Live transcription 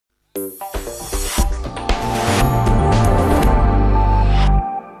Benjamin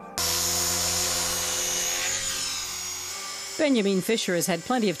Fischer has had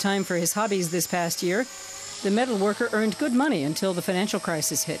plenty of time for his hobbies this past year. The metal worker earned good money until the financial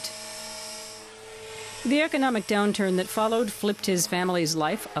crisis hit. The economic downturn that followed flipped his family's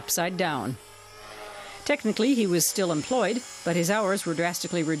life upside down. Technically, he was still employed, but his hours were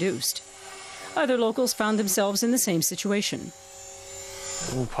drastically reduced. Other locals found themselves in the same situation.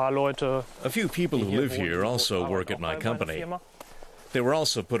 A few people who live here also work at my company. They were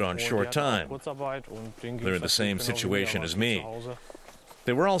also put on short time. They're in the same situation as me.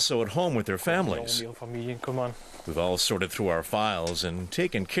 They were also at home with their families. We've all sorted through our files and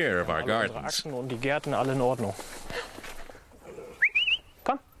taken care of our gardens.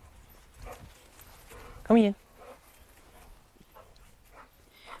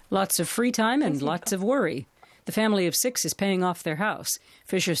 Lots of free time and lots of worry. The family of 6 is paying off their house.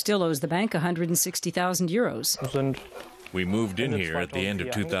 Fischer still owes the bank 160,000 euros. We moved in here at the end of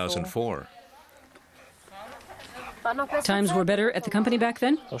 2004. Times were better at the company back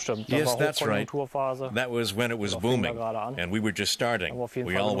then? Yes, that's right. That was when it was booming, and we were just starting.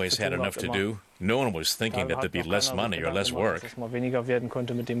 We always had enough to do. No one was thinking that there'd be less money or less work.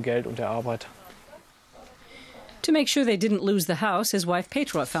 To make sure they didn't lose the house, his wife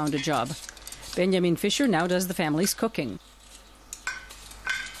Petra found a job. Benjamin Fischer now does the family's cooking.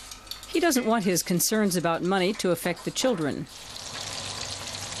 He doesn't want his concerns about money to affect the children.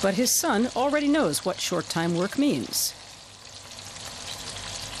 But his son already knows what short-time work means.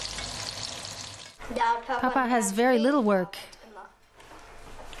 Papa has very little work.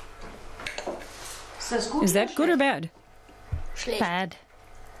 Is that good or bad? Bad.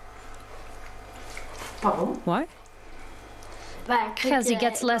 Why? Because he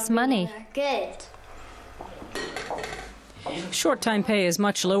gets less money. Short-time pay is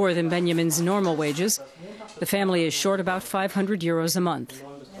much lower than Benjamin's normal wages. The family is short about 500 euros a month.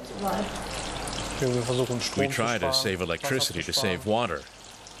 We try to save electricity to save water.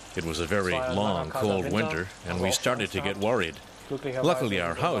 It was a very long, cold winter, and we started to get worried. Luckily,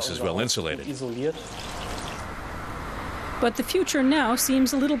 our house is well insulated. But the future now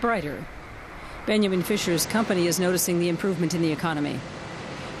seems a little brighter. Benjamin Fischer's company is noticing the improvement in the economy.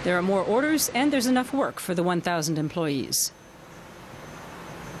 There are more orders, and there's enough work for the 1,000 employees.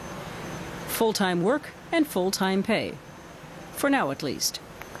 Full-time work and full-time pay. For now, at least.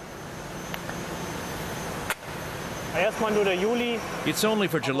 It's only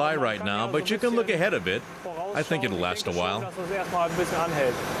for July right now, but you can look ahead a bit. I think it'll last a while.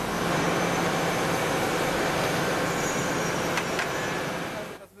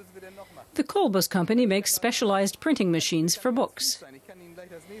 The Kolbus company makes specialized printing machines for books.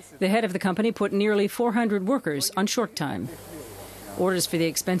 The head of the company put nearly 400 workers on short time. Orders for the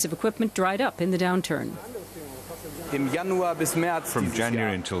expensive equipment dried up in the downturn. From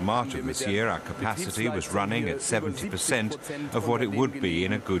January until March of this year, our capacity was running at 70% of what it would be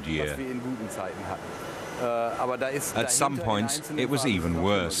in a good year. At some points, it was even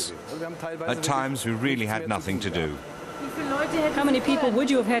worse. At times, we really had nothing to do. How many people would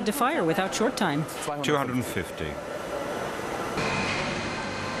you have had to fire without short time? 250.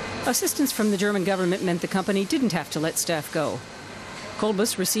 Assistance from the German government meant the company didn't have to let staff go.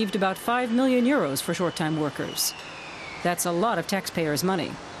 Kolbus received about 5 million euros for short-time workers. That's a lot of taxpayers'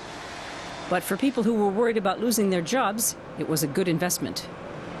 money. But for people who were worried about losing their jobs, it was a good investment.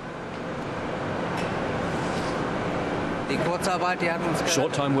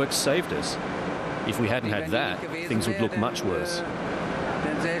 Short-time work saved us. If we hadn't had that, things would look much worse.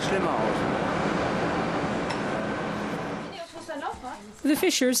 The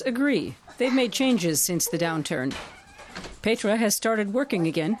Fischers agree. They've made changes since the downturn. Petra has started working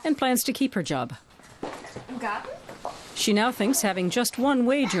again and plans to keep her job. She now thinks having just one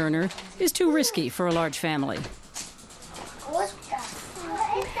wage earner is too risky for a large family.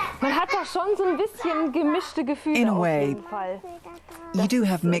 In a way, you do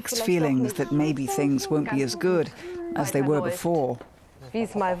have mixed feelings that maybe things won't be as good as they were before. We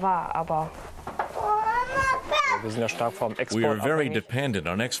are very dependent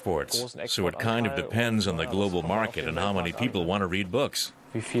on exports, so it kind of depends on the global market and how many people want to read books.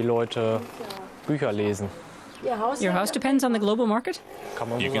 Your house depends on the global market?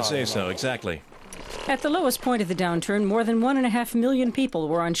 You can say so, exactly. At the lowest point of the downturn, more than 1.5 million people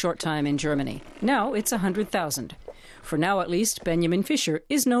were on short time in Germany. Now it's 100,000. For now, at least, Benjamin Fischer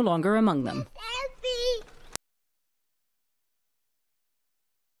is no longer among them.